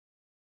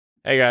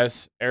Hey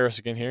guys, Eris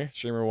again here,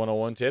 Streamer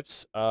 101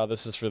 Tips.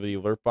 This is for the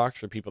alert box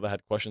for people that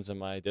had questions in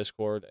my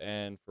Discord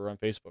and for on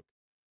Facebook.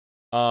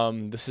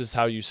 This is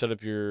how you set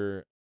up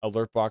your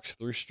alert box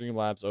through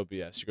Streamlabs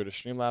OBS. You go to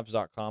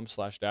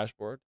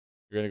streamlabs.com/dashboard.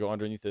 You're going to go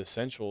underneath the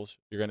essentials.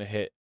 You're going to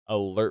hit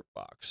alert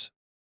box.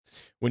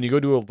 When you go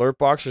to alert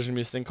box, there's going to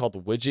be this thing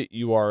called widget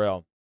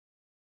URL.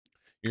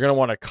 You're going to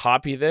want to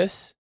copy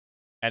this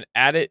and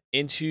add it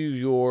into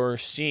your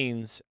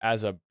scenes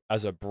as a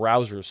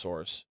browser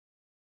source.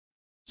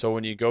 So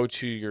when you go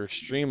to your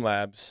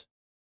Streamlabs,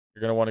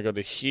 you're going to want to go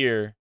to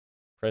here,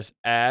 press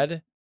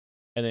add,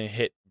 and then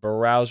hit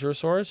browser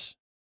source,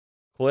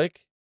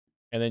 click,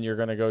 and then you're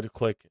going to go to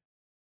click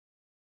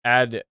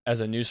add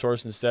as a new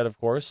source instead, of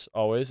course,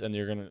 always. And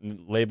you're going to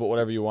label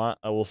whatever you want.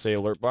 I will say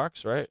alert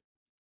box, right?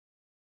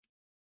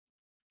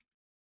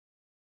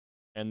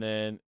 And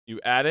then you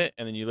add it,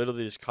 and then you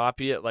literally just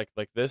copy it like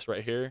this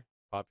right here,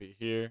 copy it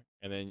here,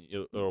 and then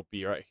it'll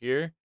be right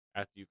here.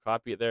 After you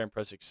copy it there and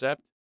press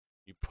accept,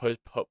 you put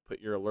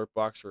your alert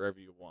box wherever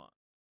you want.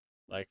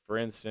 Like for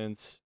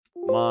instance,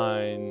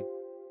 mine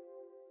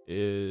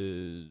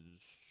is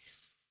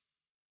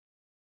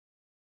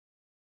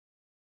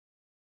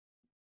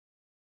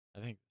I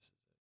think this is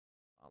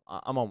it.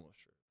 I'm almost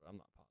sure, but I'm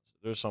not positive.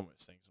 There's so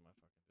much things in my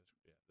fucking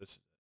Discord. Yeah, this is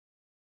it.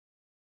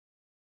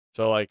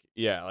 So like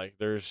yeah, like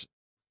there's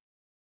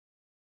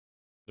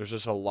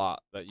just a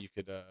lot that you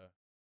could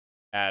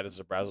add as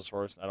a browser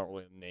source. I don't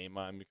really name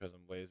mine because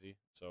I'm lazy.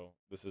 So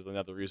this is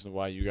another reason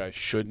why you guys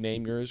should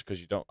name yours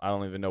because I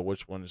don't even know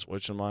which one is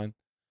which of mine.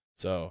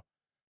 So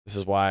this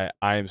is why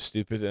I am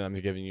stupid and I'm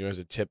giving you guys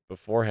a tip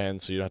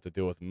beforehand so you don't have to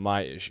deal with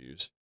my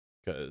issues.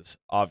 Because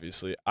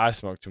obviously I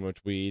smoke too much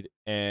weed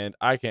and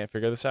I can't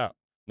figure this out.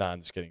 Nah, I'm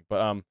just kidding.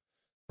 But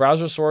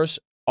browser source,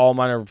 all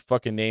mine are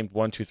fucking named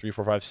 1, 2, 3,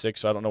 4, 5, 6.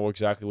 So I don't know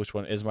exactly which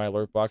one is my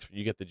alert box, but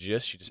you get the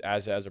gist. You just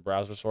add it as a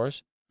browser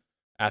source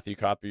after you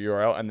copy your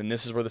URL. And then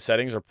this is where the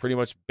settings are pretty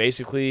much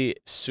basically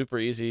super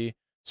easy,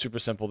 super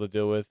simple to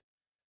deal with,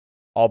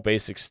 all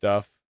basic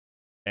stuff.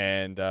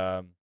 And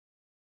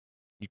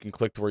you can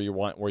click to where you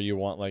want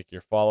like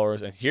your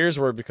followers. And here's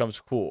where it becomes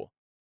cool.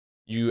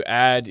 You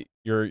add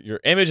your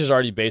image is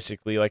already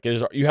basically like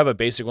you have a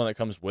basic one that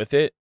comes with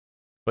it,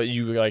 but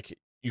you could like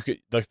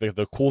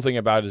the cool thing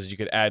about it is you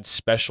could add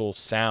special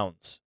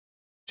sounds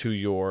to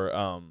your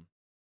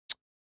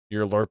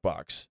alert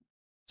box.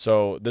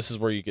 So this is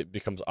where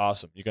becomes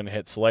awesome. You're gonna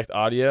hit select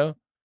audio,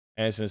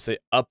 and it's gonna say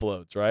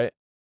uploads, right?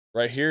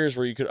 Right here is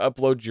where you could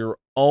upload your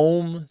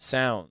own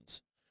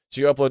sounds.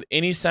 So you upload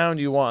any sound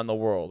you want in the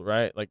world,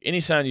 right? Like any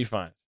sound you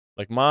find.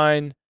 Like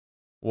mine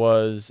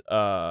was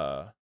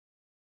A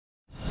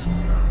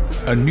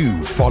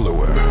new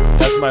follower.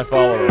 that's my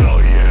follower. Hell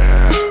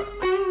yeah.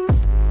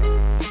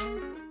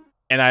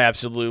 And I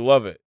absolutely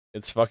love it.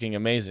 It's fucking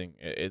amazing.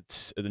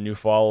 It's the new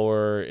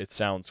follower. It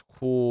sounds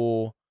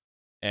cool,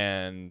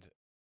 and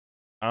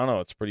I don't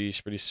know. It's pretty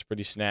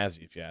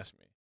snazzy if you ask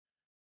me.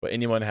 But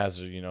anyone has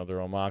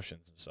their own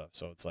options and stuff.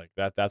 So it's like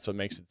that. That's what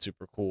makes it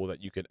super cool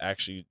that you could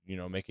actually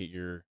make it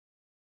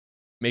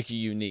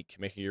unique,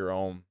 make it your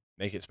own,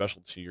 make it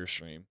special to your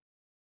stream.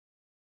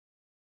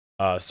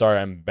 Sorry,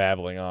 I'm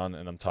babbling on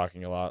and I'm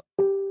talking a lot.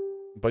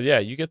 But yeah,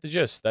 you get the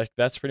gist.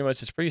 That's pretty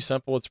much. It's pretty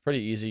simple. It's pretty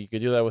easy. You could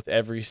do that with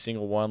every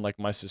single one. Like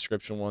my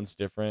subscription one's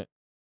different.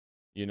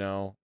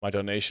 My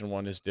donation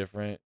one is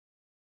different.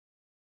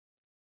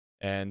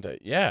 And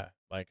yeah,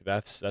 like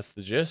that's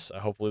the gist.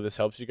 Hopefully this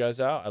helps you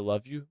guys out. I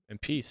love you and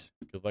peace.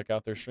 Good luck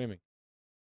out there streaming.